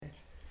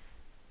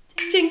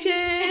Ching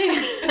ching.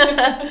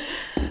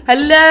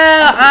 Hello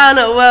and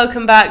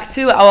welcome back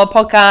to our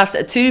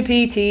podcast, Two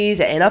PTs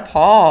in a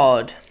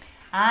Pod.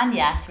 And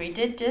yes, we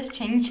did just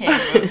ching ching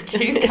with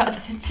 2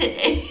 cups of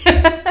tea.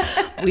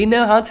 We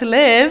know how to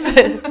live.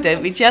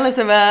 Don't be jealous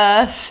of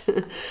us.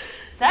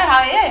 So,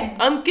 how are you?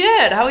 I'm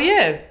good. How are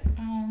you?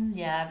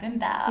 Yeah, I've been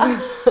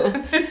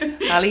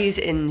better. Ali's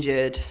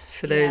injured,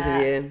 for those of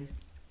you.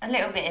 A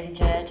little bit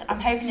injured. I'm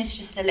hoping it's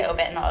just a little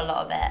bit, not a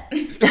lot of it.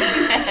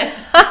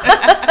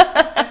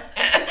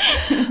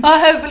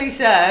 Hopefully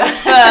so.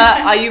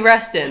 But are you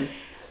resting?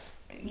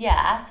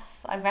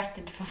 Yes, I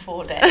rested for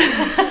 4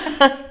 days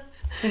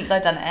since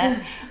I've done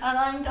it, and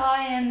I'm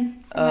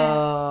dying.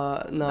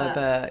 Oh, no,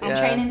 but I'm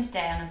training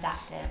today and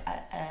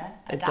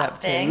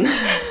adapting.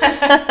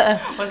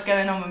 What's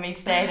going on with me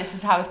today? This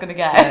is how it's going to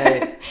go.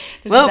 Right.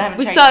 Well,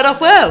 we started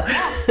off well.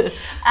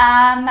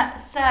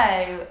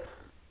 So,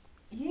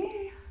 you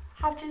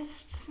have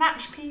just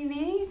snatched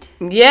PB'd?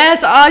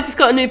 Yes, I just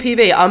got a new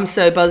PB. I'm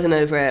so buzzing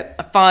over it.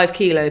 A 5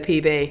 kilo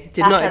PB.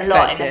 Did not expect it. That's a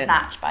lot in a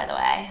snatch, by the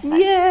way.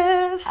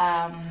 Yes.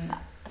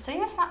 So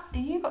you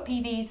got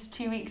PBs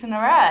 2 weeks in a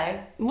row.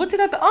 What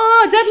did I...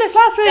 deadlift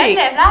last week.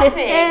 Deadlift last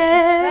week.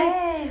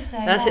 Yeah. So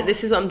That's it.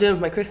 This is what I'm doing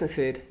with my Christmas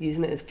food.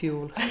 Using it as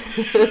fuel.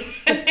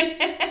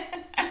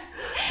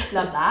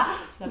 Love that.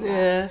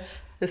 Yeah.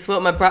 That's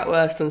what my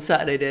bratwurst on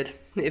Saturday did.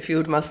 It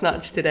fueled my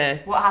snatch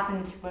today. What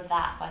happened with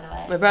that, by the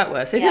way? My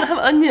bratwurst. They didn't have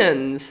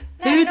onions.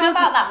 No, Who not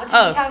doesn't? about that. What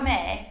did you tell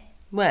me?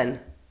 When?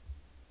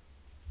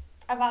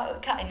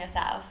 About cutting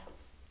yourself.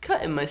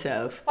 Cutting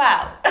myself.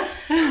 Wow.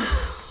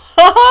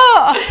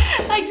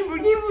 Like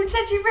you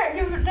said you ripped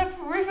the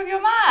roof of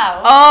your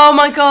mouth. Oh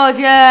my god,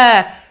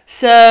 yeah.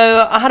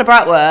 So I had a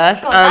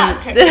bratwurst. God, that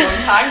took a long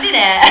time,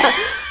 didn't it?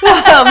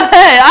 Well,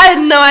 hey, I had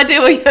no idea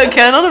what you were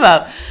going on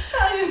about.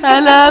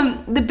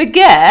 And the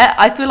baguette,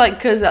 I feel like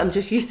because I'm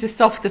just used to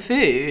softer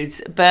foods,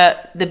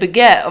 but the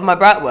baguette of my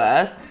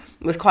bratwurst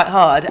was quite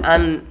hard,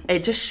 and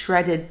it just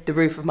shredded the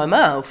roof of my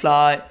mouth.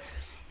 Like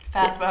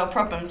first world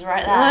problems,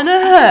 right there. I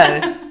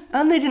know.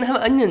 And they didn't have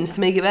onions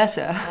to make it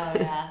better. Oh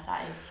yeah,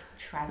 that is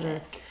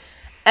tragic.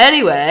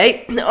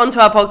 Anyway, on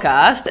to our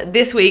podcast.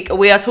 This week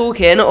we are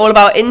talking all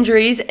about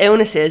injuries,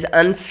 illnesses,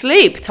 and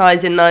sleep.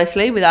 Ties in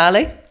nicely with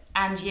Ali.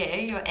 And you're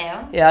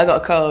ill. Yeah, I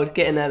got a cold.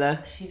 Getting there though.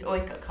 She's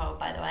always got a cold,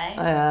 by the way.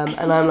 I am,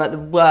 and I'm like the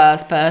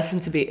worst person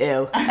to be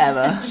ill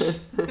ever.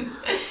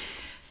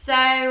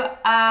 So,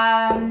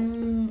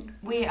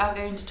 we are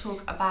going to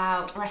talk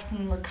about rest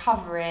and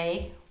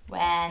recovery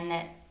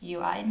when you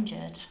are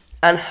injured.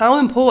 And how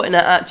important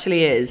it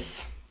actually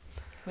is.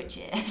 Which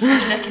is,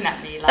 she's looking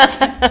at me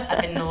like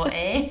I've been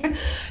naughty.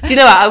 Do you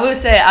know what? I will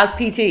say, as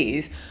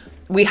PTs,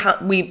 we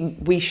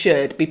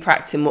should be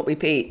practicing what we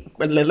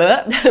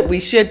we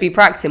should be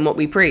practicing what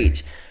we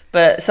preach.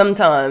 But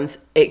sometimes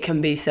it can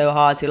be so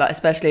hard to, like,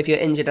 especially if you're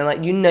injured and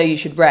like you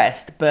should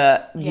rest,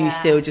 but you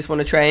still just want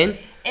to train.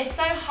 It's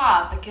so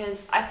hard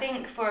because I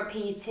think for a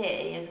PT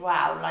as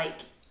well,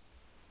 like,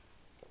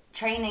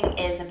 training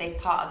is a big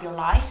part of your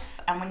life,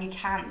 and when you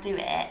can't do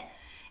it,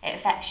 it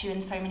affects you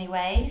in so many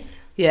ways.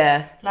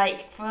 Yeah.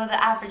 Like, for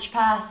the average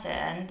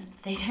person,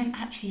 they don't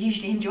actually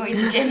usually enjoy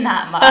the gym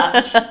that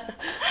much.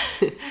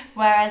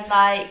 Whereas,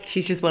 like...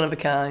 She's just one of a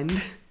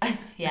kind.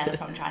 Yeah, that's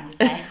what I'm trying to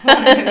say.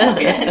 One in a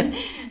million.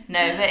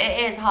 No, but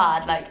it is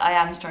hard. Like, I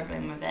am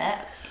struggling with it.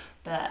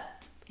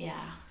 But,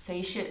 yeah. So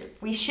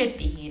we should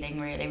be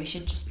healing, really. We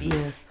should just be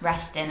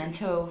resting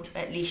until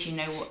at least you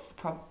know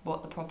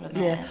what the problem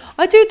is.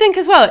 I do think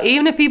as well,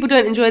 even if people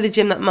don't enjoy the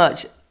gym that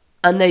much,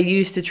 and they're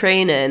used to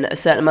training a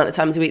certain amount of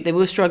times a week, they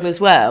will struggle as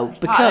well.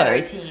 It's part of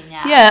the routine,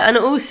 and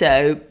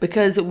also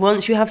because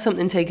once you have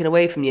something taken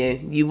away from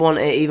you, you want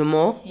it even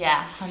more.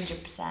 Yeah,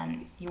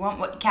 100%. You want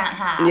what you can't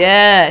have.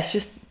 Yeah, it's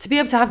just to be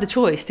able to have the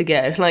choice to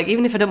go. Like,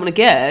 even if I don't want to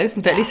go,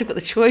 but at least I've got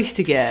the choice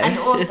to go. And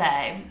also,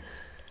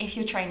 if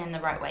you're training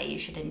the right way, you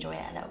should enjoy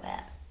it a little bit.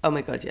 Oh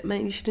my god, yeah,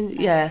 mate, you shouldn't.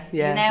 Yeah.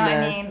 You know what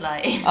I mean?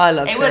 Like, I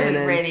love it. Training.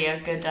 Wasn't really a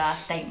good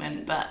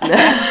statement, but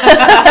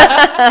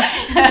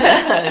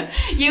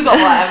you got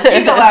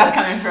where I was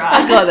coming from.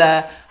 I got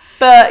there.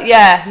 But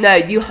yeah, no,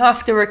 you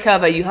have to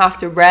recover. You have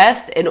to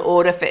rest in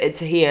order for it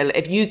to heal.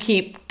 If you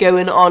keep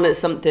going on at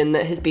something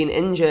that has been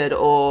injured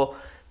or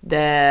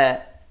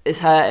there is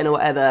hurting or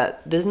whatever,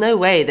 there's no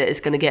way that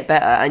it's going to get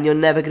better, and you're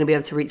never going to be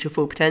able to reach your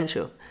full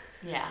potential.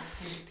 Yeah.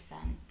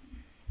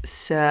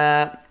 So,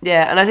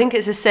 yeah, and I think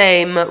it's the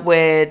same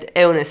with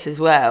illness as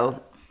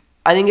well.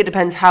 I think it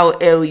depends how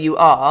ill you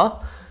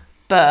are,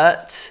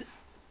 but...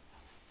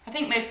 I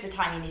think most of the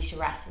time you need to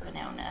rest with an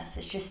illness.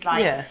 It's just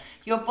like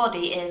your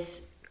body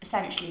is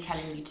essentially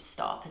telling you to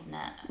stop, isn't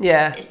it?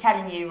 Yeah. It's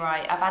telling you,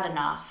 right, I've had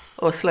enough.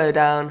 Or slow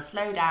down.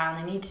 Slow down.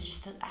 I need to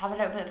just have a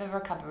little bit of a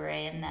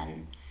recovery, and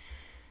then...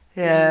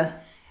 Yeah.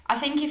 I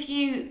think if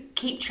you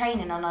keep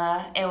training on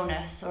a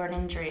illness or an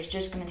injury, it's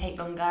just going to take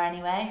longer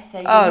anyway. So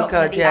you're not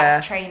going to be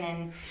back to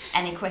training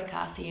any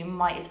quicker. So you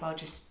might as well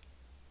just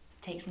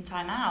take some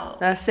time out.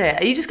 That's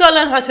it. You just got to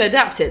learn how to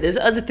adapt it. There's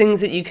other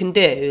things that you can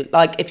do.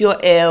 Like if you're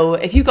ill,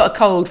 if you've got a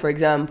cold, for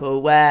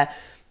example, where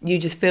you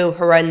just feel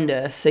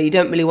horrendous, so you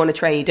don't really want to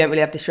train, you don't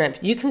really have the strength,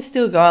 you can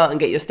still go out and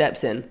get your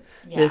steps in.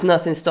 Yeah. There's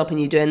nothing stopping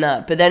you doing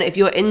that. But then if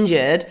you're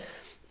injured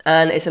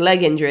and it's a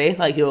leg injury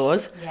like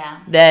yours,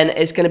 then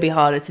it's going to be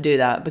harder to do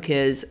that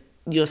because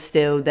you're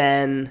still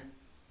then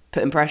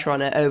putting pressure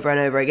on it over and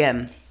over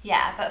again.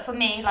 Yeah, but for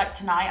me, like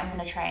tonight, I'm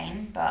going to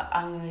train, but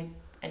I'm going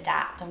to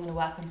adapt. I'm going to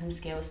work on some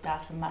skill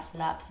stuff, some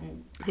muscle ups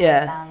and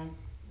handstand.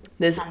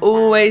 There's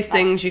always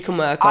things you can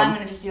work on. I'm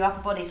going to just do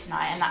upper body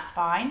tonight, and that's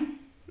fine.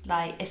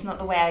 Like, it's not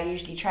the way I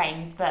usually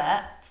train,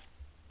 but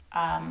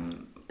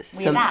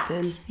we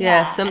adapt.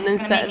 Yeah,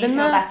 something's better than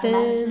nothing. It's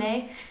going to make me feel better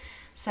mentally.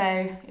 So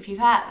if you've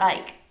hurt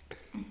like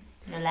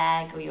your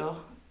leg or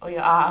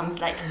your arms,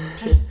 like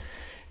just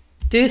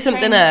do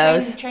something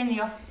else. Train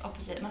the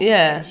opposite muscle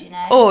groups, you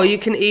know. Or you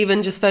can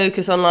even just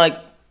focus on like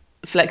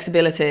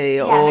flexibility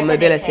or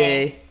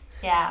mobility.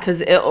 Yeah.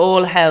 Because it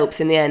all helps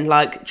in the end.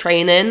 Like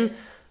training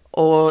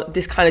or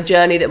this kind of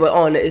journey that we're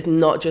on is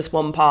not just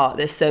one part.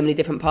 There's so many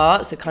different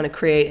parts that kind of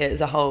create it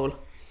as a whole.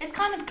 It's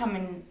kind of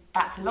coming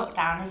back to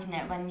lockdown, isn't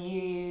it? When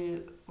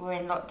you were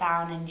in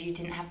lockdown and you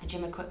didn't have the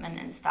gym equipment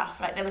and stuff.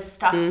 Like there was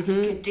stuff you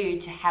could do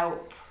to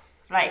help.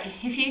 Like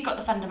if you got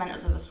the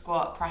fundamentals of a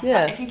squat, press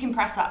up. If you can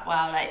press up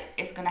well, like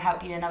it's going to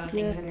help you in other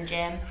things in the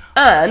gym.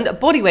 And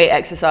bodyweight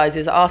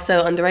exercises are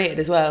so underrated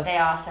as well. They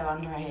are so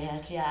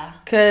underrated, yeah.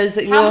 Because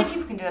how many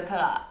people can do a pull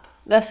up?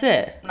 That's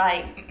it.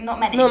 Like not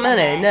many. Not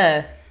many,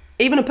 no.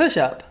 Even a push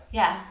up.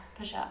 Yeah,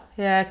 push up.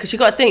 Yeah, because you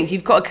got to think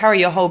you've got to carry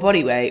your whole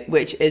body weight,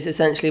 which is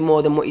essentially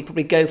more than what you'd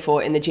probably go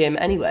for in the gym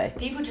anyway.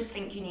 People just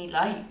think you need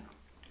like,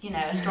 you know,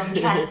 a strong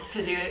chest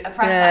to do a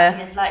press up,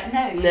 and it's like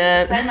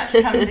no, so much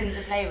comes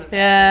into play with it,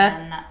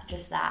 and then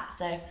just that.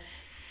 So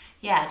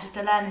yeah, just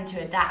a learning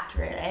to adapt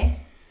really.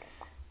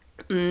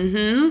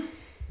 And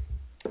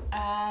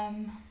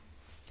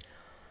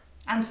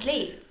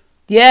sleep.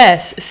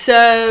 Yes,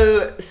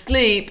 so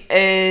sleep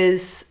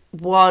is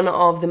one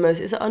of the most.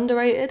 Is it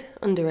underrated?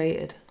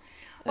 Underrated.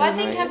 Well, I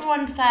think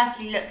everyone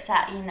firstly looks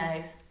at, you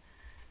know,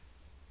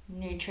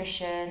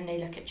 nutrition. They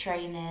look at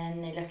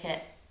training. They look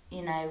at,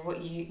 you know,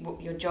 what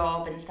your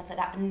job and stuff like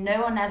that. But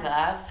no one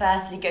ever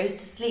firstly goes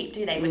to sleep,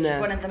 do they? Which is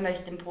one of the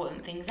most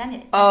important things, isn't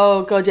it?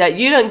 Oh god, yeah.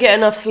 You don't get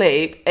enough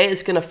sleep,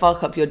 it's gonna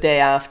fuck up your day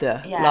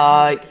after. Yeah,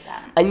 like,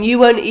 100%. And you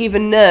won't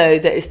even know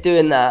that it's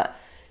doing that.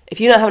 If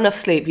you don't have enough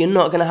sleep, you're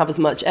not gonna have as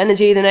much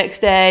energy the next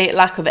day.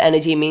 Lack of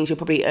energy means you'll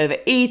probably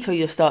overeat, or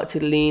you'll start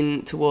to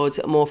lean towards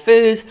more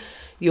foods.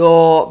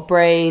 Your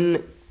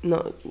brain,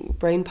 not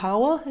brain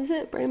power, is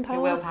it brain power?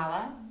 Your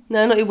willpower.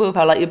 No, not your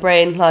willpower, like your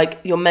brain, like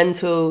your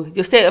mental,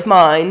 your state of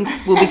mind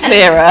will be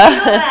clearer.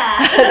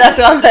 That's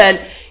what I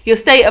meant. Your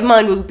state of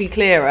mind will be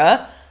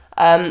clearer.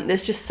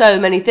 There's just so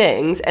many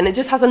things, and it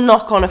just has a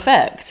knock-on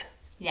effect.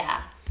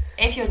 Yeah.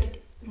 If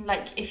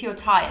you're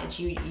tired,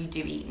 you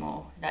do eat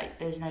more. Like,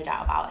 there's no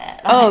doubt about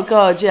it. Like, oh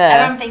god,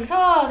 yeah. Everyone thinks,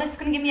 oh, this is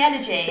gonna give me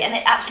energy, and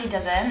it actually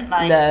doesn't.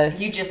 Like, no.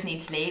 You just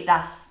need sleep.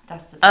 That's the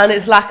thing. And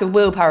it's lack of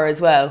willpower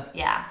as well.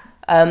 Yeah.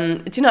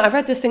 Do you know, I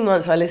read this thing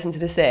once, so I listened to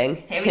this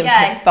thing. Here we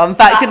go. Fun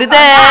fact of the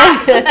day.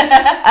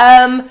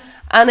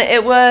 And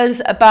it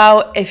was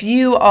about if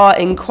you are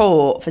in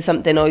court for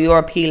something or you're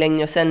appealing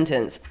your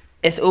sentence,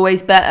 it's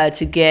always better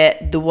to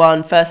get the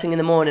one first thing in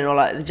the morning, or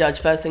like the judge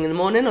first thing in the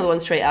morning, or the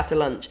one straight after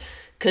lunch,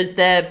 because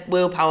their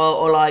willpower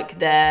or like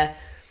their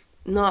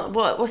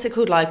what's it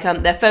called, like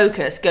their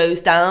focus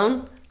goes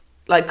down.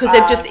 Like, because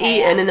they've just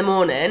eaten in the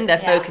morning, their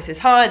focus is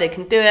high, they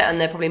can do it, and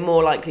they're probably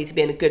more likely to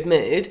be in a good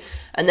mood.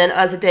 And then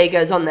as the day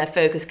goes on, their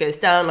focus goes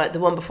down. Like, the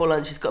one before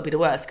lunch has got to be the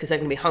worst, because they're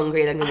going to be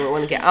hungry, they're going to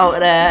want to get out of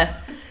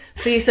there.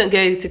 Please don't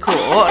go to court.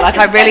 Like,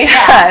 I really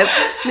hope.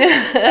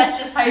 Let's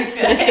just hope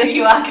if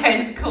you are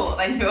going to court,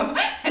 then you're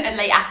a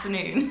late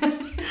afternoon.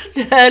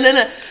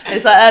 No.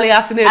 It's like early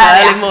afternoon or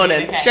early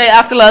morning. Okay. Straight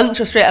after lunch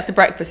or straight after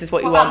breakfast is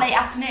what you want. What about late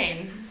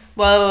afternoon?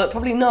 Well,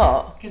 probably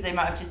not. Because they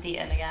might have just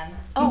eaten again.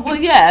 Oh, well,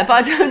 yeah, but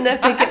I don't know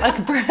if they get like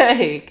a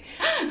break.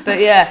 But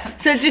yeah,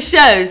 so it just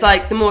shows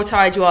like the more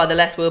tired you are, the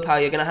less willpower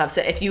you're going to have.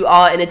 So if you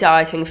are in a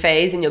dieting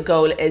phase and your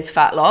goal is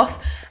fat loss,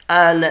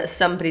 and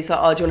somebody's like,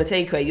 oh, do you want a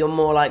takeaway? You're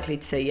more likely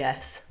to say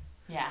yes.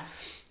 Yeah.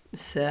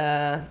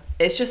 So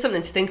it's just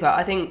something to think about.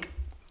 I think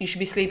you should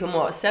be sleeping,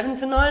 7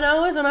 to 9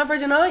 hours on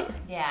average a night?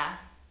 Yeah.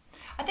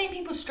 I think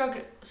people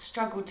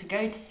struggle to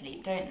go to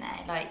sleep, don't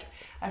they? Like,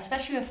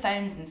 especially with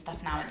phones and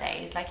stuff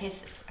nowadays. Like,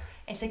 it's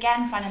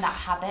again finding that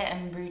habit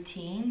and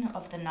routine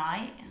of the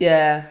night.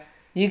 Yeah.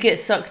 You get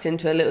sucked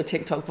into a little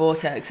TikTok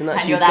vortex and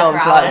that's you gone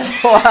for like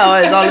 4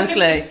 hours,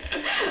 honestly.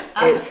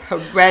 It's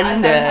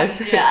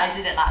horrendous. I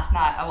did it last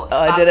night. I watched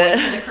Bad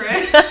Boys for the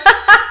Crew.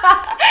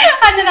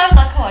 And then I was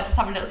like, I just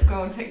have a little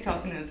scroll on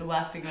TikTok, and it was the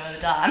worst thing I've ever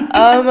done.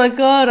 Oh my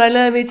god, I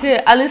know, me too.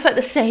 And it's like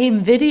the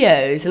same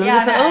videos. And I'm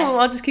just like,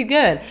 I'll just keep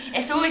going.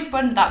 It's always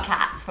fun about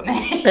cats for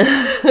me.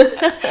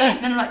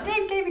 And then I'm like,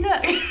 Davey,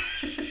 look.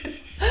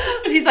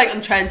 And he's like,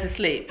 I'm trying to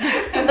sleep.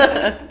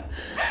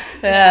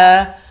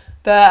 Yeah.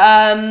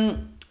 But,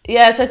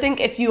 so I think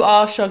if you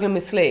are struggling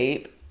with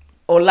sleep,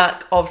 or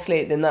lack of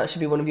sleep, then that should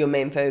be one of your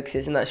main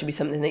focuses, and that should be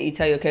something that you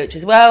tell your coach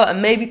as well.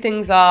 And maybe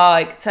things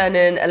like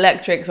turning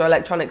electrics or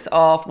electronics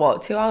off,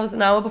 2 hours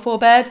an hour before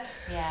bed?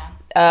 Yeah.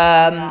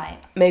 Right.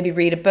 Maybe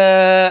read a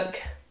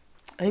book.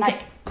 I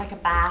think like a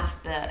bath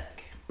book.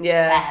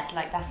 Yeah. Bed,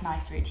 like that's a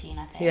nice routine,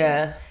 I think.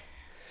 Yeah.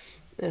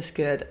 That's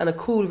good. And a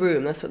cool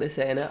room, that's what they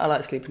say. And I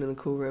like sleeping in a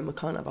cool room. I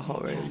can't have a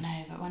hot room. Yeah, I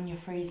know, but when you're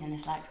freezing,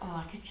 it's like,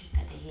 I could just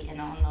put the heating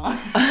on. Or...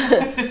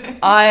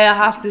 I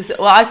have to...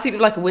 Well, I sleep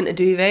with like a winter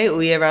duvet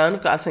all year round.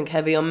 I've got to have something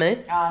heavy on me.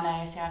 Oh,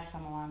 no, see, I have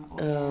summer one.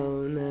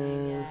 Oh, so,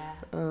 no. Yeah.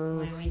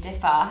 Oh. We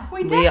differ.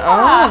 We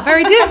are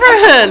very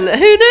different.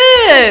 Who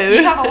knew?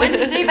 You have a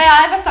winter duvet,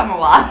 I have a summer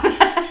one.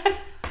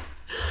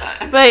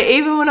 Mate,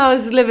 even when I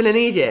was living in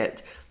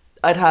Egypt,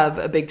 I'd have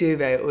a big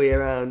duvet all year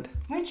round.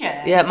 Would you?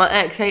 Yeah, my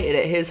ex hated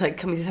it. He was like,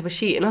 can we just have a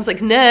sheet? And I was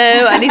like, no,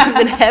 I need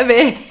something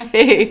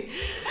heavy.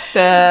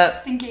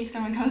 Just in case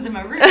someone comes in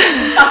my room. No,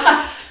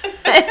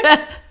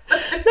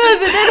 but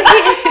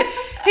then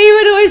he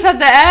would always have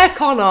the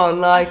aircon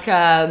on, like...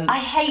 I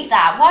hate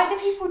that. Why do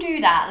people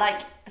do that?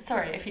 Like,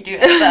 sorry if you do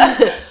it, but...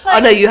 Like, I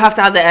know, you have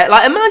to have the air...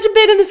 Like, imagine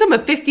being in the summer,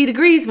 50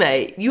 degrees,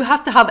 mate. You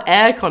have to have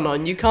aircon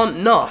on. You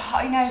can't not.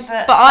 I know,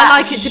 but... But I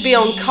like it to be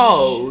on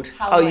cold.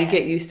 How you weird.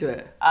 get used to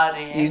it. Oh,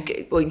 do you?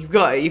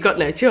 You've got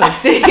no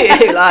choice, do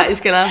you? Like, it's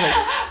going to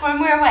happen.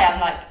 When we're away, I'm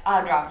like,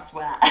 I'd rather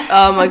sweat.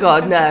 Oh, my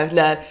God,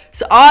 no.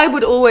 So I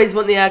would always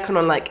want the aircon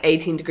on, like,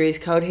 18 degrees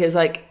cold. He was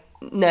like...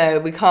 No,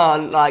 we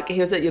can't. Like,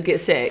 he was like, you'll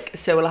get sick,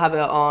 so we'll have it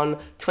on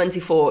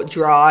 24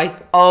 dry.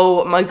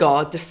 Oh my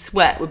God, the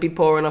sweat would be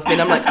pouring off me.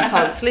 And I'm like, I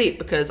can't sleep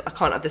because I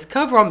can't have this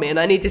cover on me, and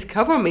I need this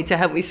cover on me to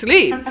help me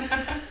sleep.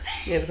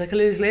 Yeah, it was like a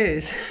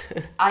lose-lose.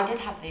 I did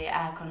have the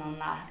aircon on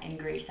that in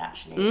Greece,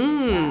 actually.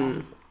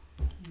 Yeah,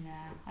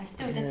 I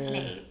still did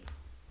sleep.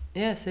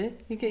 Yeah, see?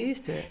 You get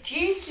used to it. Do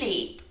you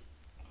sleep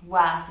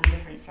worse in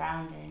different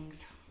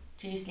surroundings?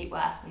 Do you sleep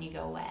worse when you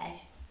go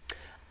away?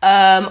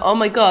 Oh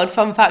my God,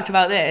 fun fact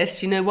about this.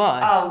 Do you know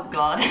why? Oh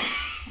God.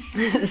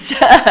 So,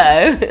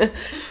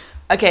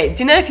 okay,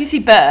 do you know if you see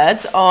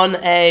birds on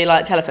a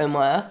like telephone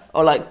wire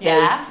or like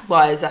those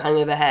wires that hang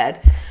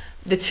overhead,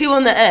 the two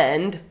on the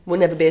end will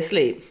never be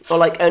asleep, or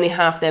like only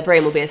half their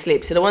brain will be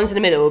asleep. So the ones in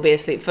the middle will be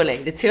asleep fully.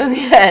 The two on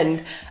the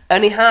end,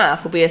 only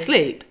half will be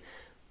asleep.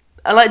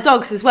 And like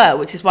dogs as well,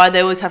 which is why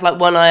they always have like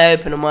one eye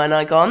open and one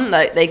eye gone.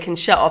 Like they can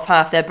shut off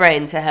half their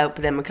brain to help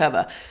them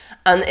recover.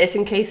 And it's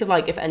in case of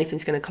like if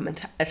anything's going to come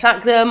and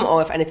attack them,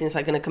 or if anything's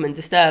like going to come and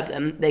disturb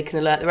them, they can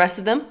alert the rest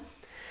of them.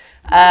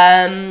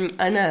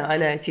 I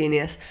know,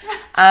 genius.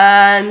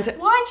 And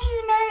why do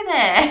you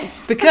know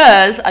this?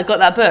 Because I got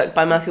that book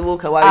by Matthew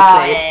Walker, Why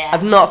We Sleep. Yeah.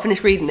 I've not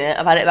finished reading it.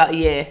 I've had it about a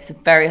year. It's a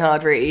very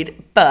hard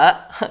read,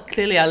 but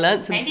clearly I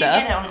learnt some Maybe stuff.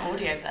 Maybe you get it on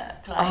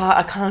audiobook.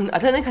 Like. I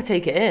don't think I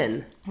take it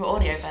in. Or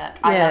audiobook.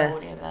 I love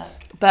audiobook.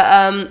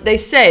 But they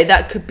say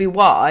that could be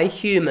why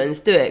humans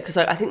do it. Because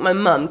I think my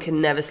mum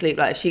can never sleep.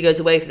 Like, if she goes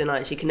away for the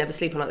night, she can never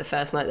sleep on, like, the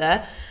first night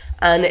there.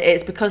 And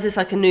it's because it's,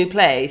 like, a new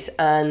place.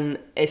 And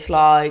it's,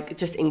 like,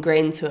 just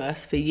ingrained to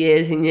us for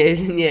years and years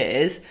and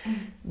years.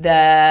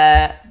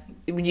 That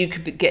you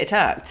could get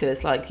attacked. So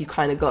it's, like, you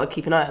kind of got to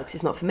keep an eye out because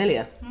it's not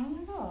familiar. Oh,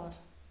 my God.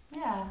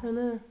 Yeah. I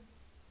know.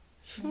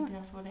 Maybe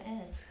that's what it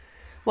is.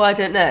 Well, I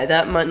don't know.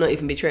 That might not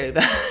even be true.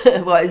 But,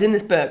 well, it's in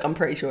this book. I'm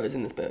pretty sure it's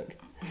in this book.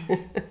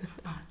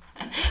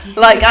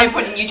 Like, I'm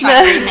putting you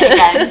trying to read it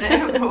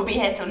again, so we'll be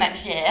here till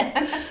next year.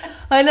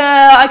 I know,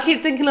 I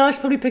keep thinking, I should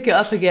probably pick it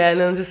up again,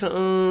 and I'm just like,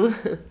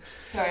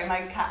 Sorry,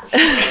 my cat's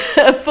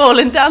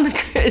falling down the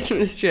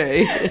Christmas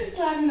tree. just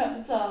climbing up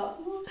the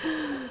top.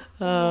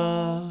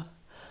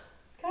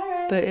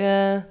 But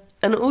yeah,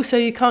 and also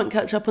you can't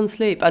catch up on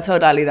sleep. I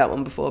told Ali that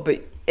one before,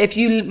 but if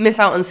you miss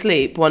out on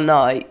sleep one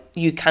night,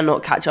 you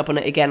cannot catch up on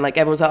it again. Like,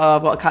 everyone's like,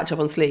 I've got to catch up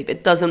on sleep.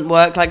 It doesn't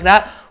work like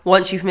that.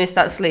 Once you've missed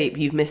that sleep,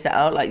 you've missed it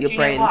out. Like, your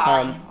brain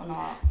can't. Or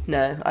not?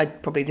 No, I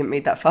probably didn't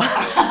read that far.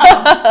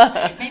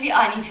 Maybe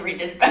I need to read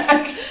this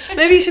book.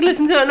 Maybe you should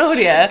listen to it on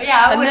audio.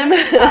 Yeah,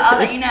 I'll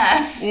let you know.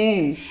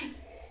 Mm.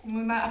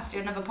 We might have to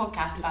do another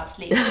podcast about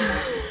sleep.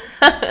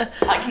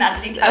 I can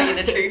actually tell you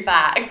the true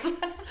facts.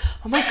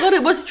 Oh my God,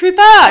 it was a true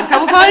fact. I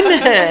will find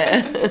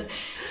it.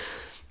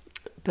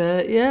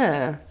 But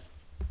yeah.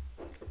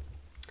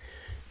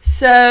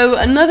 So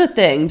another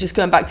thing, just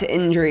going back to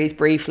injuries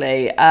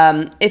briefly,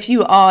 if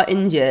you are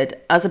injured,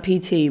 as a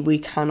PT, we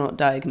cannot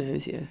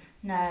diagnose you.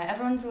 No,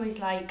 everyone's always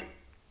like,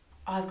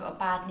 oh, I've got a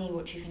bad knee,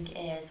 what do you think it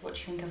is? What do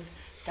you think I've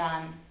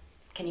done?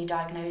 Can you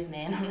diagnose me?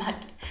 And I'm like,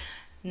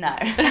 no.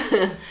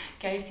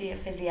 Go see a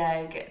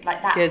physio.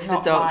 Like, that's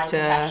not my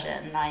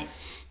profession. Like,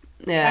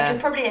 yeah. I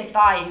could probably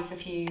advise a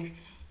few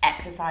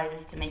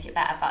exercises to make it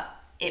better, but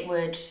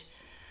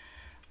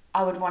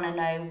I would want to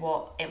know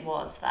what it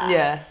was first.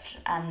 Yeah.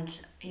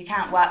 And you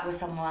can't work with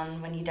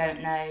someone when you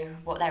don't know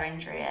what their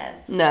injury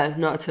is. No,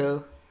 not at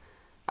all.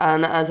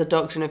 And as a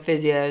doctor and a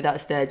physio,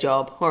 that's their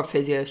job, or a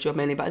physio's job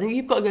mainly. But I think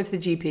you've got to go to the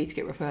GP to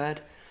get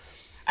referred.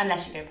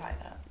 Unless you go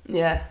private.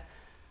 Yeah.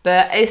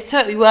 But it's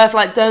totally worth,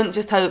 like, don't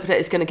just hope that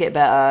it's going to get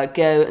better.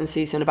 Go and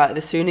see someone about it.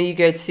 The sooner you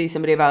go to see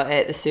somebody about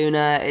it, the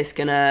sooner it's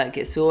going to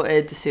get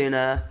sorted, the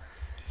sooner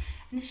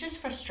it's just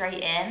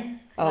frustrating.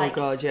 Oh,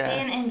 God, yeah.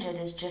 Being injured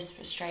is just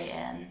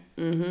frustrating.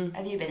 Mm-hmm.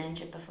 Have you been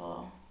injured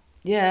before?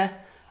 Yeah.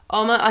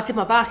 Oh, I did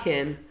my back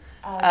in.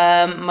 Oh,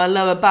 My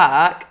lower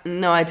back,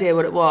 no idea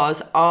what it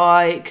was.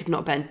 I could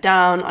not bend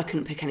down. I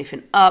couldn't pick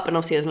anything up. And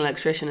obviously as an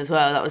electrician as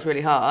well, that was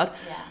really hard.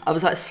 Yeah. I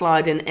was like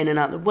sliding in and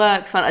out the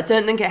works van. I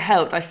don't think it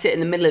helped. I sit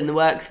in the middle in the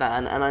works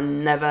van and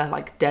I'm never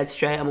like dead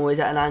straight. I'm always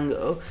at an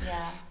angle.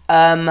 Yeah.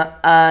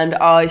 And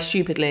I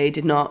stupidly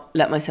did not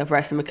let myself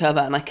rest and recover,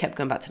 and I kept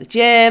going back to the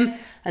gym,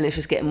 and it's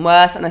just getting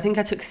worse. And I think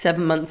I took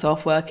 7 months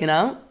off working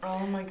out.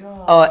 Oh my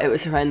God. Oh, it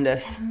was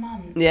horrendous. 7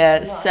 months.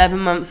 Yeah, 7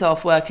 months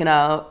off working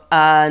out,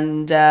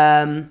 and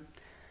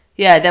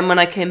yeah, then when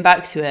I came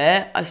back to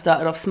it, I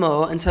started off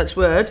small, and touch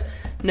wood,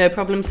 no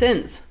problem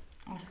since.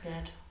 That's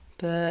good.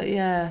 But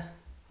yeah,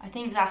 I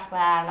think that's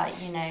where, like,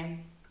 you know,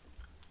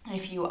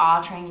 if you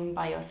are training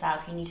by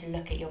yourself, you need to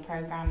look at your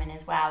programming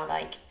as well.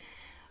 Like,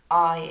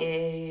 are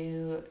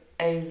you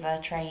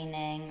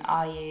overtraining?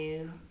 Are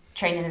you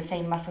training the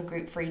same muscle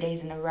group 3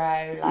 days in a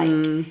row?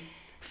 Like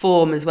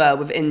form as well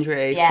with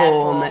injury. Yeah,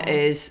 form form.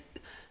 is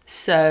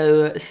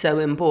so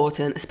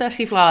important,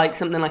 especially for like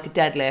something like a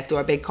deadlift or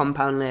a big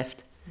compound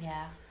lift.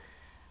 Yeah.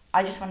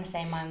 I just want to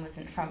say mine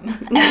wasn't from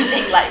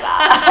anything like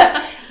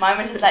that. Mine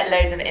was just like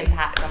loads of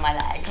impact on my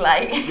leg.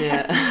 Like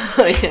yeah.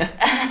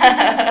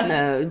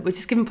 No, we're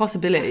just giving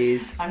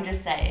possibilities. I'm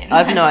just saying.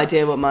 I have no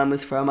idea what mine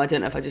was from. I don't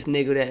know if I just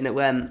niggled it and it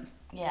went.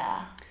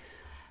 Yeah.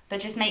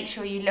 But just make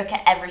sure you look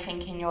at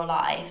everything in your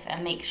life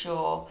and make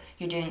sure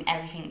you're doing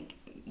everything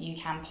you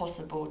can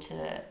possible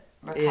to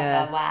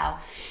recover well.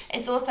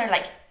 It's also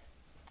like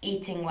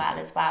eating well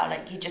as well.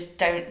 Like, you just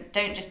don't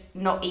just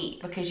not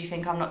eat because you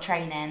think I'm not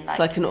training. It's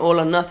like an all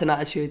or nothing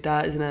attitude,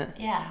 that, isn't it?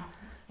 Yeah.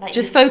 Like,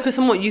 just focus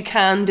on what you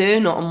can do,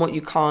 not on what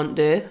you can't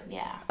do.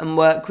 Yeah. And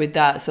work with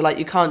that. So like,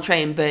 you can't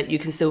train, but you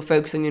can still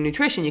focus on your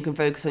nutrition, you can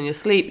focus on your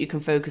sleep, you can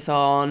focus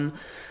on...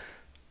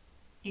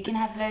 You can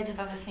have loads of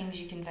other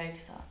things you can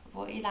focus on.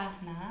 What are you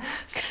laughing at?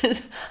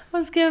 Because I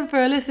was going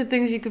for a list of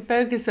things you could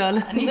focus on,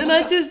 and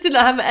I just didn't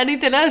have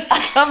anything else to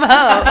come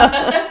out.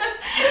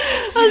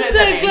 I'm so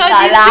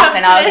glad you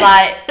laughing. I was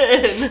like,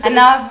 and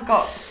now I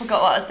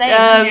forgot what I was saying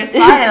because you were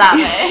smiling at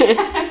me.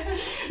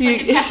 It's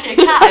like a Cheshire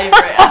cat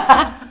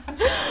over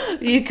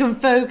it. You can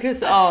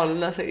focus on.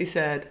 That's what you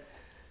said.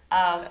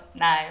 Oh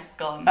no,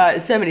 gone.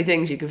 So many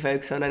things you can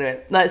focus on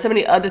anyway. Like, so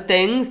many other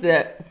things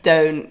that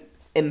don't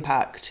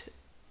impact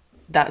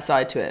that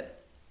side to it.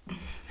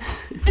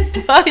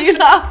 Why are you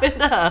laughing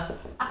now?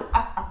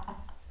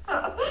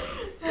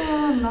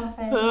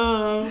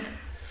 Nothing.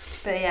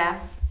 But yeah.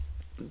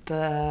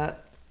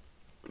 But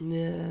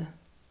yeah.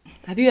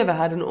 Have you ever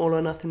had an all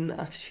or nothing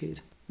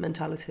attitude,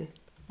 mentality?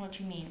 What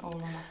do you mean, all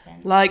or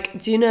nothing?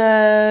 Like, do you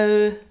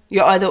know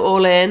you're either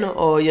all in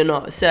or you're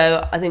not?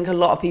 So I think a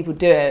lot of people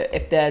do it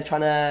if they're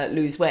trying to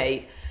lose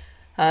weight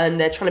and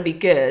they're trying to be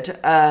good,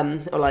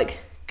 or like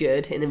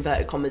good in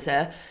inverted commas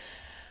there.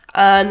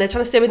 And they're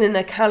trying to stay within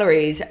their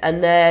calories,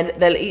 and then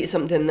they'll eat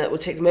something that will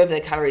take them over their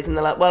calories, and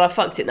they're like, well, I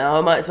fucked it now,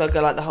 I might as well go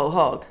like the whole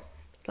hog.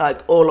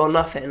 Like, all or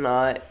nothing.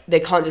 Like,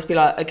 they can't just be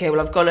like, okay, well,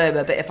 I've gone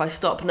over, but if I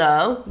stop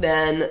now,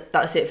 then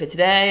that's it for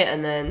today,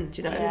 and then,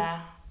 do you know?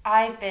 Yeah.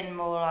 I've been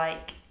more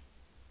like...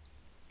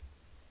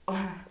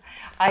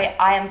 I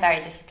am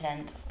very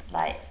disciplined.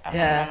 Like, I'm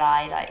not gonna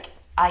lie. Like,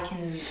 I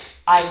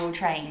will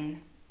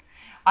train.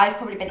 I've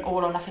probably been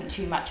all or nothing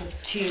too much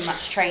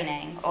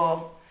training,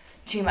 or...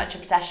 too much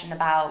obsession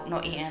about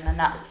not eating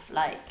enough.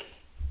 Like,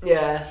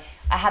 yeah,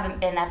 I haven't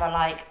been ever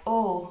like,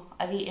 oh,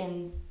 I've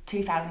eaten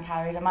 2,000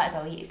 calories, I might as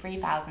well eat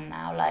 3,000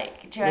 now.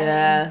 Like, do you know what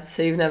I mean?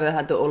 So you've never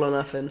had the all or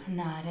nothing?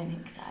 No, I don't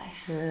think so.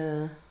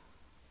 Yeah.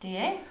 Do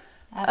you?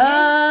 Have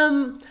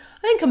you?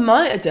 I think I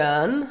might have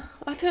done.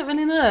 I don't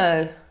really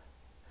know.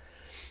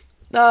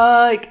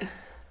 Like,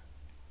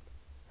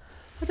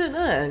 I don't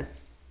know.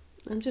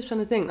 I'm just trying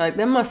to think. Like,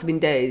 there must have been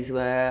days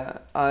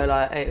where I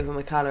like ate over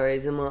my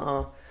calories and I'm like,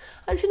 oh,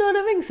 actually, no, I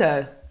don't think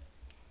so.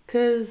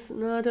 Because,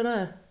 no, I don't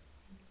know.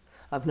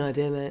 I have no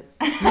idea, mate.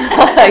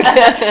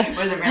 It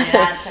wasn't really an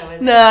answer,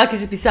 was it? No, I could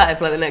just be sat here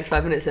for like the next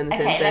 5 minutes saying the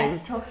same thing. Okay,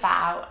 let's talk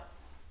about...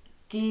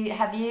 Do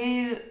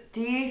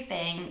you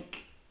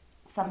think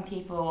some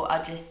people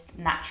are just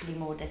naturally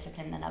more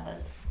disciplined than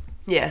others?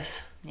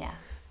 Yes. Yeah.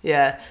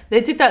 Yeah.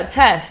 They did that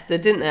test,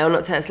 didn't they? Or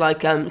not test,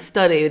 like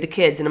study with the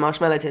kids in the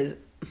marshmallows.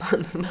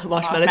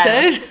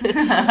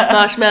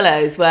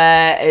 Marshmallows,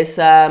 where it's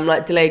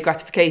like delayed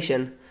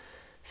gratification.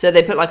 So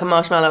they put like a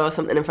marshmallow or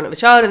something in front of a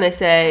child and they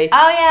say,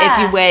 oh, yeah, if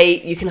you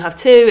wait, you can have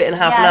 2 in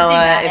half an hour,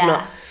 that, if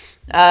not.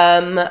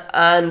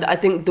 And I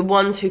think the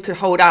ones who could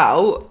hold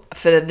out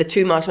for the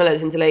 2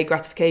 marshmallows and delayed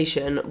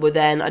gratification were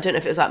then, I don't know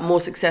if it was like more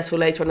successful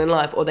later on in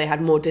life or they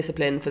had more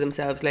discipline for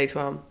themselves later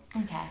on.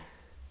 Okay.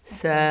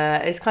 So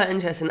it's quite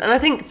interesting. And I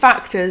think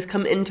factors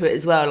come into it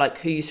as well, like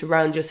who you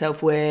surround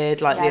yourself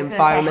with, like the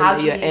environment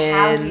that you're in.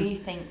 How do you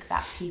think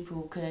that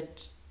people could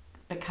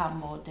become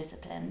more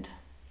disciplined?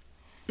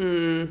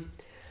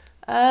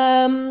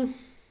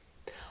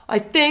 I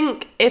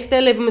think if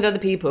they're living with other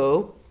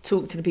people,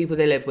 talk to the people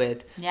they live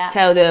with. Yeah.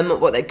 Tell them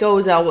what their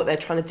goals are, what they're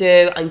trying to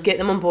do, and get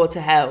them on board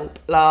to help.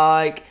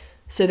 Like,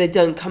 so they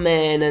don't come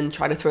in and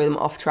try to throw them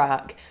off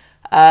track.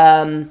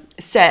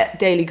 Set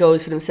daily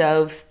goals for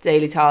themselves,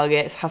 daily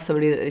targets, have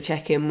somebody that they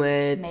check in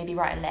with. Maybe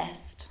write a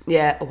list.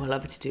 Yeah, I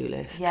love a to-do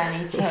list.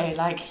 Yeah, me too.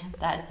 Like,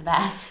 that is the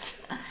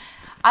best.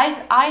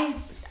 I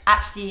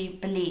actually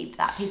believe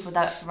that people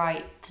that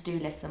write to-do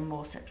lists are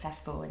more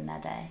successful in their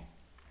day.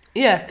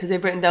 Yeah, because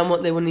they've written down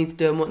what they will need to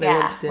do and what they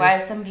want to do.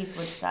 Whereas some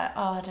people are just like,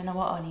 oh, I don't know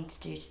what I need to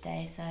do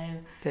today, so...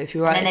 But if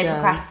you write and then it they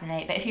down,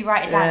 procrastinate. But if you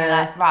write it down, you're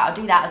like, right, I'll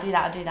do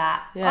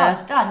that. Yeah. Oh,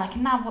 it's done. I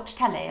can now watch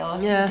telly or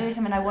I can do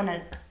something I want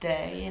to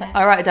do, you know?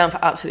 I write it down for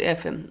absolutely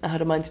everything. I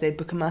had a mind today,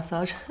 book a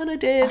massage, and I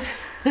did.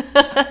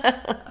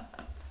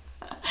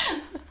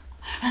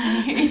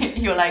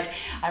 You're like,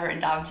 I've written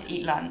down to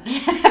eat lunch.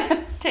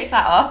 Take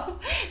that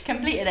off.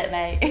 Completed it,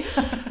 mate.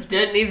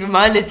 Don't need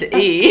reminded to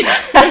eat.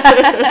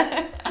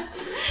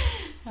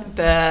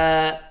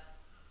 But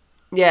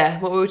yeah,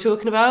 what we were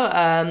talking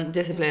about,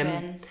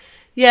 discipline.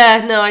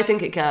 Yeah, no, I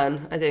think it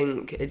can. I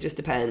think it just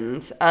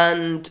depends.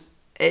 And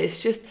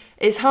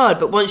it's hard,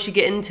 but once you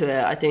get into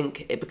it, I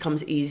think it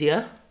becomes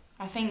easier.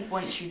 I think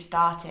once you've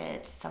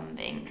started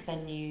something,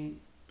 then you...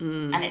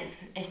 And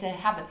it's a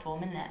habit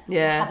form, isn't it?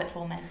 Yeah. Habit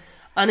forming.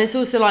 And it's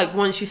also like,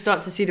 once you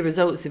start to see the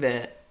results of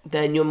it,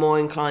 then you're more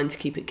inclined to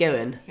keep it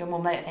going. You're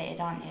more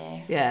motivated, aren't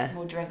you? Yeah.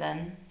 More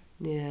driven.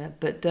 Yeah,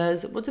 but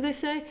what do they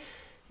say?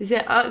 Is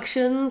it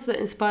actions that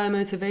inspire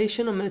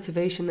motivation or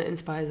motivation that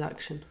inspires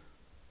action?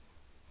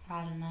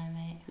 I don't know,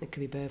 mate. It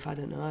could be both, I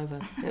don't know either.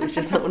 It was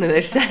just not one of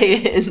those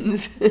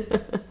sayings.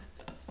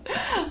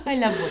 I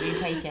love what you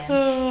take in.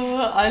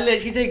 I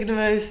literally taken the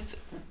most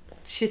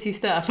shitty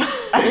stuff.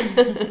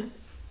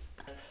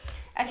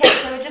 Okay,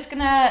 so we're just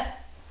going to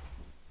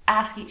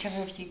ask each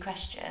other a few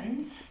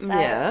questions. So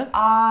Yeah.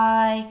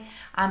 I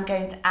am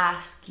going to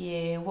ask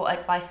you, what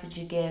advice would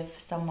you give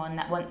someone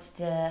that wants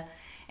to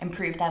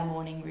improve their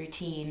morning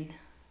routine?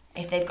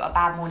 If they've got a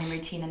bad morning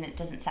routine and it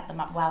doesn't set them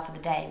up well for the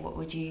day, what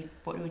would you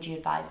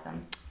advise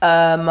them?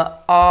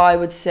 I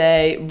would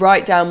say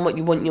write down what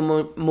you want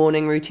your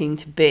morning routine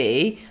to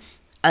be,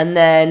 and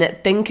then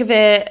think of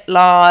it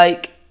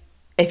like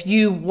if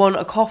you want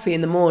a coffee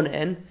in the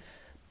morning,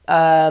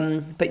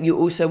 but you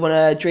also want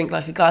to drink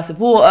like a glass of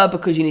water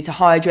because you need to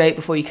hydrate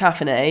before you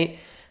caffeinate,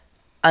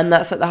 and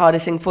that's like the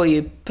hardest thing for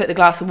you, put the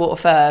glass of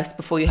water first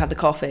before you have the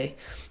coffee.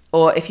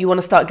 Or if you want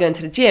to start going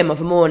to the gym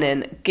of a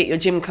morning, get your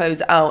gym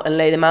clothes out and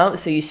lay them out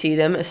so you see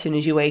them as soon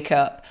as you wake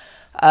up.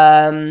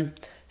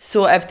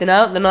 Sort everything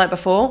out the night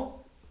before,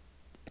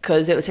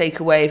 because it will take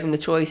away from the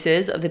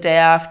choices of the day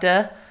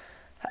after.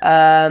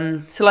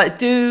 So like,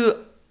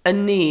 do a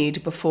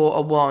need before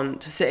a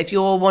want. So if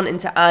you're wanting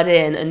to add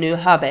in a new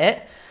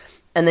habit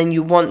and then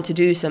you want to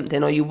do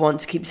something, or you want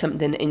to keep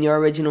something in your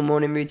original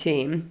morning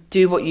routine,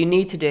 do what you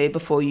need to do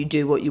before you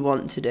do what you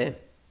want to do.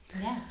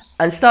 Yes.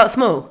 And start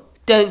small.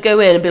 Don't go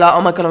in and be like,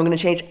 oh my God, I'm going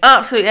to change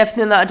absolutely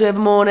everything that I do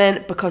every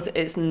morning, because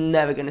it's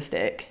never going to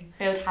stick.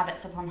 Build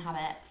habits upon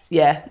habits.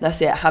 Yeah,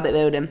 that's it, habit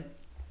building.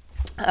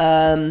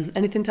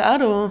 Anything to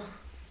add, or?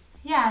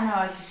 Yeah,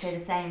 no, I'd just say the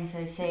same.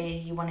 So say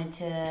you wanted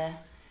to,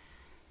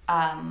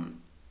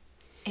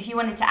 if you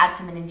wanted to add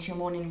something into your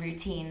morning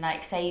routine,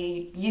 like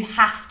say you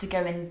have to go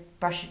and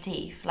brush your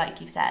teeth,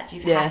 like you've said,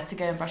 you have to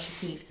go and brush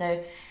your teeth.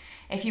 So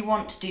if you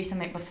want to do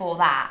something before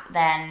that,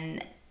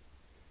 then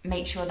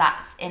make sure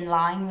that's in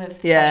line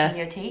with brushing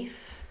your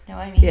teeth. You know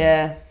what I mean?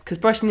 Yeah, because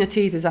brushing your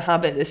teeth is a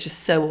habit that's just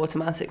so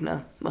automatic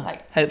now. Well,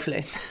 like,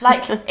 hopefully.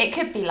 Like, it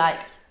could be like,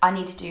 I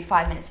need to do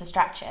 5 minutes of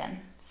stretching.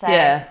 So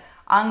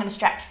I'm going to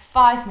stretch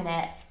 5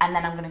 minutes and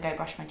then I'm going to go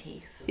brush my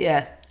teeth.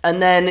 Yeah. And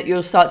then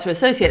you'll start to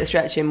associate the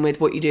stretching with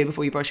what you do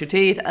before you brush your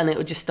teeth, and it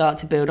will just start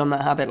to build on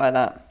that habit like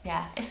that.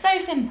 Yeah, it's so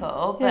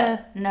simple,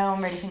 but no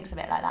one really thinks of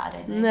it like that, I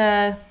don't think.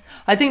 No.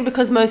 I think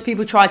because most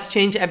people try to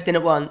change everything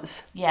at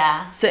once.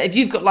 Yeah. So if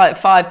you've got like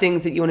 5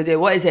 things that you want to do,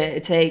 what is it?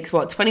 It takes,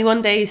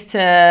 21 days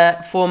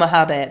to form a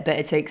habit, but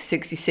it takes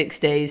 66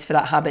 days for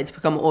that habit to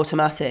become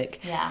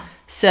automatic. Yeah.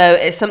 So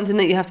it's something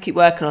that you have to keep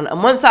working on.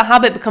 And once that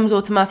habit becomes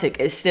automatic,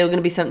 it's still going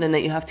to be something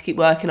that you have to keep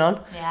working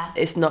on. Yeah.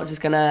 It's not just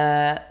going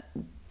to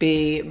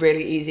be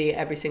really easy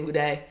every single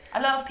day.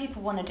 A lot of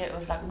people want to do it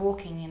with like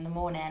walking in the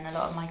morning. A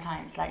lot of my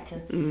clients like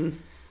to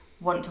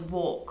want to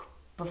walk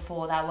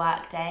before their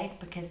work day,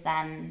 because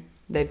then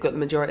they've got the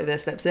majority of their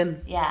steps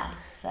in. Yeah,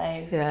 so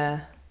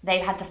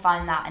they've had to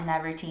find that in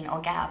their routine or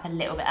get up a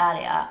little bit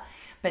earlier.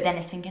 But then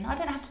it's thinking, I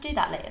don't have to do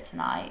that later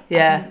tonight.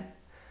 Yeah.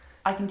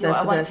 I can do what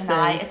I want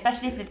tonight,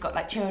 especially if they've got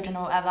like children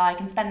or whatever. I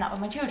can spend that with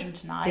my children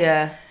tonight.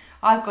 Yeah.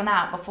 I've gone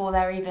out before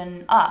they're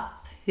even up.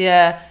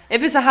 Yeah,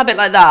 if it's a habit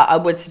like that, I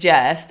would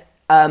suggest,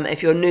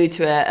 if you're new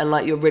to it and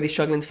like you're really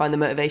struggling to find the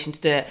motivation to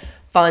do it,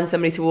 find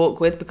somebody to walk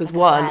with, because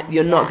one,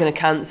 you're not going to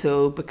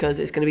cancel because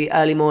it's going to be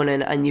early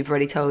morning and you've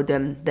already told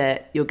them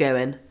that you're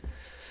going.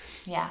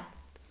 Yeah,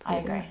 I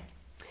agree.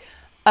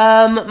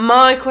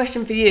 My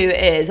question for you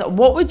is,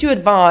 what would you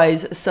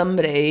advise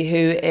somebody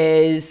who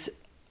is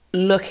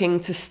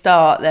looking to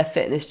start their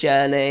fitness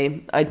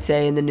journey, I'd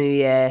say in the new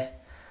year?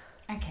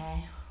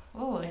 Okay.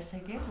 Oh, it's a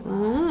good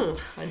one.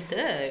 I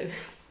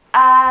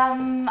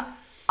know.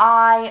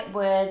 I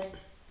would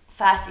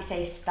firstly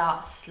say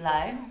start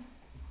slow.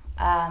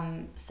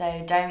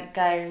 So don't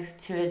go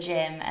to a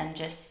gym and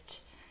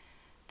just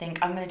think,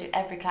 I'm going to do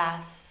every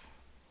class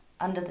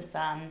under the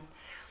sun.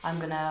 I'm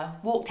going to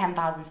walk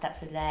 10,000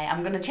 steps a day.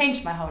 I'm going to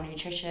change my whole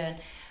nutrition,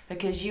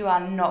 because you are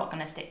not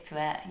going to stick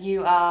to it.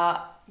 You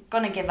are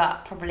going to give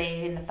up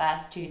probably in the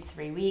first 2 to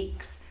 3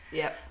 weeks.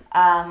 Yep.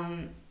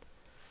 And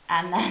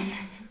then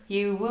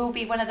you will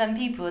be one of them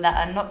people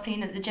that are not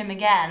seen at the gym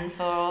again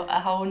for a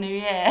whole new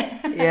year.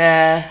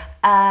 Yeah.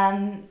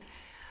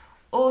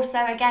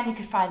 Also, again, you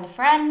could find a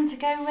friend to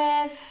go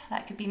with.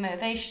 That could be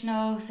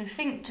motivational. So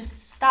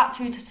just start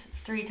 2 to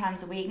 3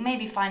 times a week.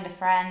 Maybe find a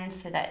friend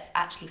so that it's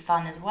actually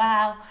fun as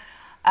well.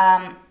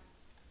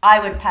 I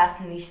would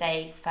personally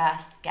say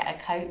first get a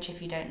coach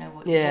if you don't know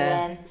what you're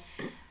doing.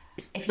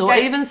 If you or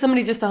even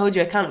somebody just to hold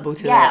you accountable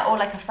to it. Yeah, or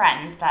like a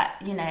friend that,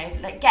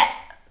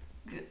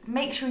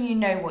 make sure you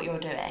know what you're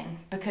doing,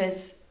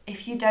 because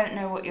if you don't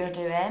know what you're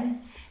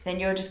doing,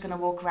 then you're just going to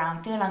walk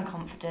around, feel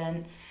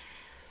unconfident,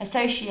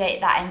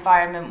 associate that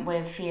environment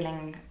with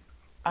feeling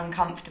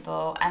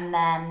uncomfortable, and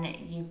then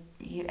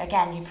you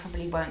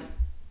probably won't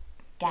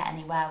get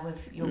anywhere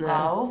with your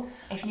goal.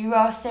 If you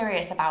are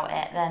serious about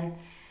it, then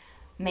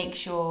make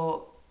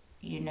sure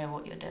you know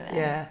what you're doing.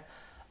 Yeah.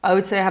 I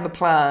would say have a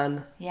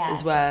plan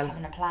as well. Just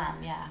having a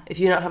plan, yeah. If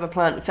you don't have a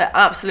plan for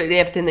absolutely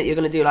everything that you're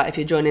going to do, like if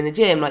you're joining a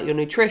gym, like your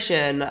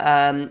nutrition,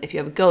 if you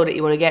have a goal that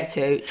you want to get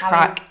to,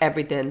 track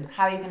everything.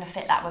 How are you going to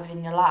fit that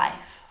within your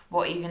life?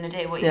 What are you going to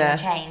do? What are you going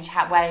to change?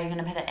 Where are you going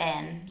to put it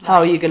in? How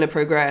are you going to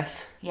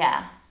progress?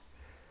 Yeah.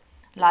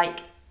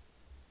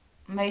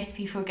 Most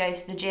people go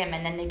to the gym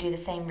and then they do the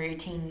same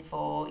routine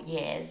for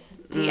years.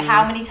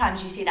 How many times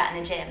do you see that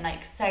in a gym?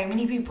 So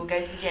many people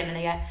go to the gym and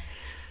they go,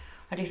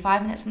 I do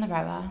 5 minutes on the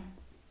rower,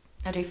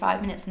 I do 5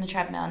 minutes on the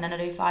treadmill, and then I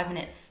do 5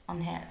 minutes on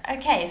here.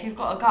 Okay, if you've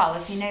got a goal,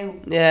 if you know,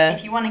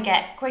 if you want to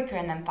get quicker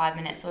in them 5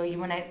 minutes, or you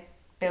want to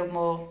build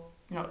more,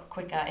 not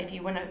quicker, if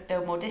you want to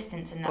build more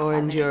distance in that 5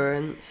 minutes. Or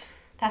endurance.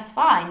 That's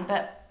fine,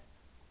 but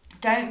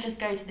don't just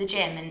go to the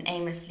gym and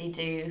aimlessly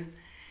do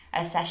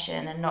a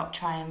session and not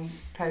try and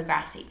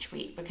progress each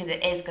week, because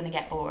it is going to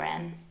get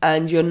boring.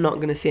 And you're not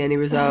going to see any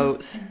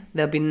results.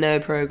 There'll be no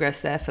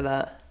progress there for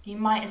that. You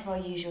might as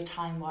well use your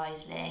time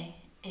wisely.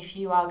 If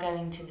you are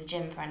going to the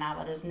gym for an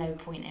hour, there's no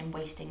point in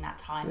wasting that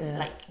time.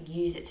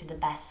 Use it to the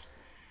best.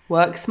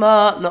 Work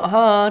smart, not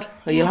hard.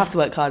 Well, you'll have to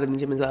work hard in the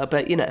gym as well,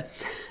 but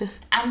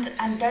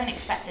And don't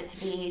expect it to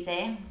be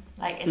easy.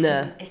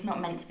 It's not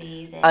meant to be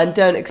easy. And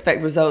don't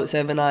expect results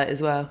overnight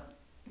as well.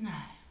 No.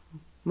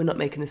 We're not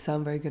making this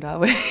sound very good, are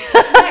we?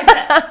 No,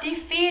 but the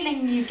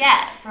feeling you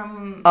get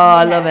from...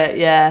 I love it,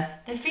 yeah.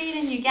 The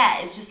feeling you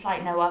get is just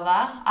like no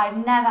other. I've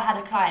never had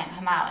a client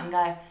come out and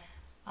go,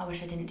 I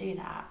wish I didn't do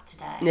that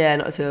today. Yeah,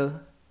 not at all.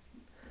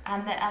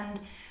 And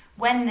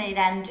when they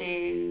then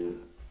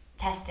do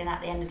testing at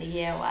the end of the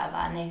year or whatever,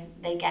 and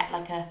they get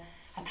like a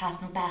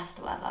personal best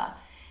or whatever,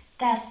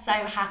 they're so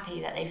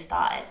happy that they've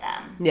started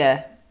then.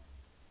 Yeah.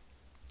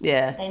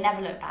 Yeah. They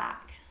never look back.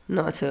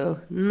 Not at all.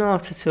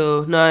 Not at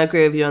all. No, I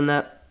agree with you on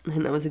that. I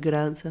think that was a good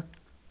answer.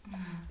 I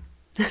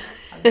was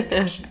very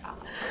passionate about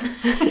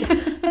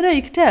that. I know,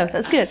 you could tell.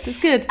 That's good. That's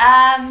good.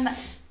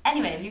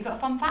 Anyway, have you got a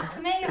fun fact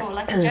for me, or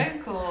like a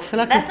joke, or? I feel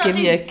like I've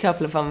given you a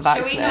couple of fun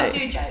facts. Shall we not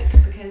do jokes,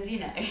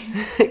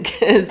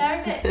 because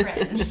they're a bit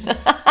cringe.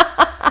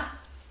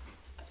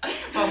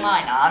 Well,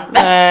 mine aren't.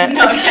 No, I'm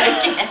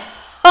joking.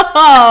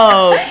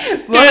 Oh,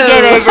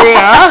 get over here.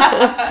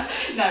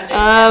 No,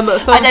 I'm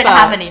joking. I don't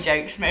have any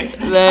jokes most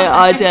of the time. No,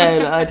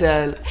 I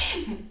don't.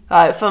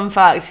 Alright, fun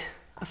fact.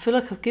 I feel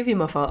like I've given you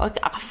my fun.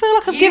 I feel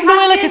like I've given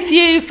away like a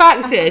few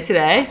facts here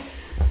today.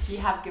 You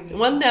have given me.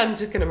 One day I'm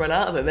just going to run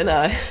out of them,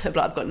 innit? But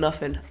I've got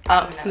nothing.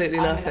 Absolutely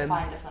nothing. I'm going to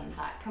find a fun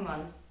fact. Come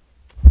on.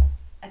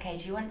 Okay,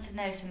 do you want to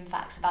know some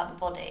facts about the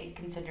body,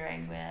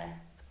 considering we're...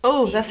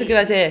 Oh, that's a good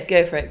idea.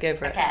 Go for it.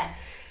 Okay.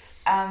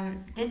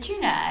 Did you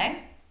know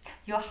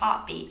your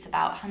heart beats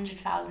about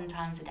 100,000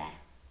 times a day?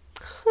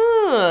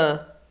 Huh.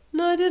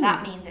 No, I didn't.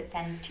 That means it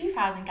sends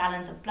 2,000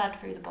 gallons of blood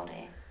through the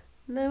body.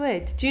 No way.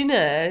 Did you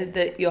know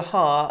that your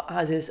heart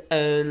has its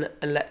own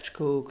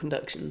electrical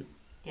conduction?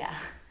 Yeah.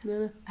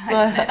 No.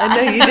 I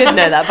know you did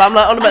know that, but I'm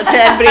like on about to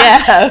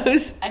everybody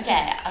else.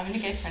 Okay, I'm going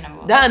to go for another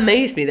one. That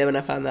amazed me though when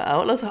I found that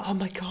out. I was like, oh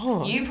my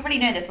god. You probably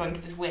know this one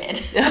because it's weird.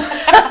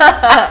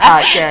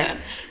 Okay.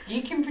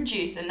 You can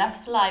produce enough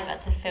saliva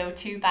to fill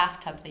 2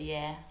 bathtubs a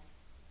year.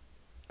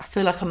 I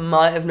feel like I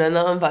might have known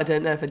that one, but I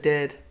don't know if I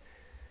did.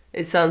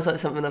 It sounds like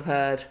something I've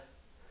heard.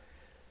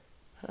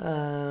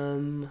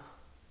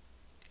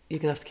 You're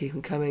going to have to keep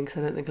them coming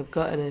because I don't think I've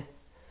got any.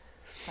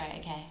 Right,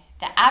 okay.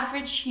 The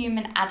average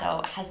human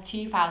adult has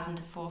 2,000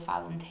 to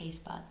 4,000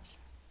 taste buds.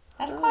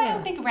 That's quite a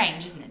big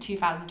range, isn't it?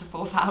 2,000 to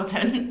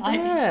 4,000.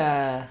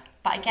 Yeah.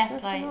 But I guess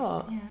that's a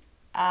lot.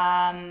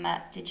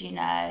 Yeah. Did you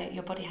know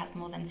your body has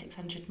more than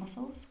 600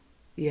 muscles?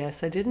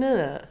 Yes, I did know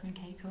that.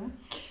 Okay, cool.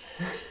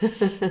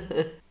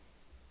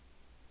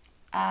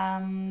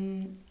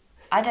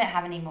 I don't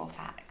have any more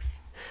facts.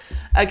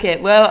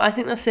 Okay, well, I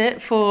think that's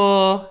it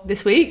for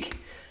this week.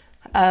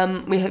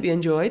 We hope you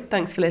enjoyed.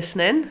 Thanks for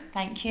listening.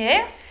 Thank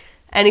you.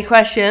 Any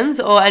questions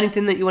or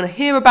anything that you want to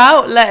hear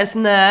about, let us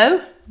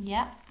know.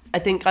 Yeah. I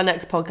think our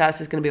next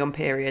podcast is going to be on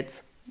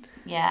periods.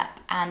 Yeah,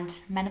 and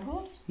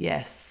menopause.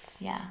 Yes.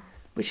 Yeah.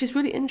 Which is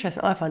really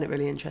interesting. I find it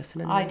really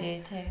interesting. Anyway. I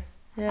do too.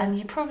 Yeah. And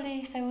you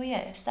probably, so will you.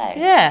 So.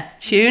 Yeah.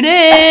 Tune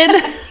in.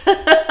 Is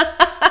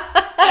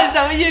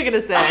that what you're going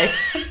to say?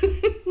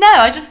 No,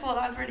 I just thought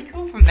that was really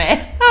cool from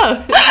me.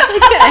 Oh,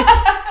 okay.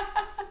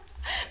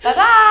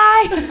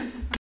 Bye-bye.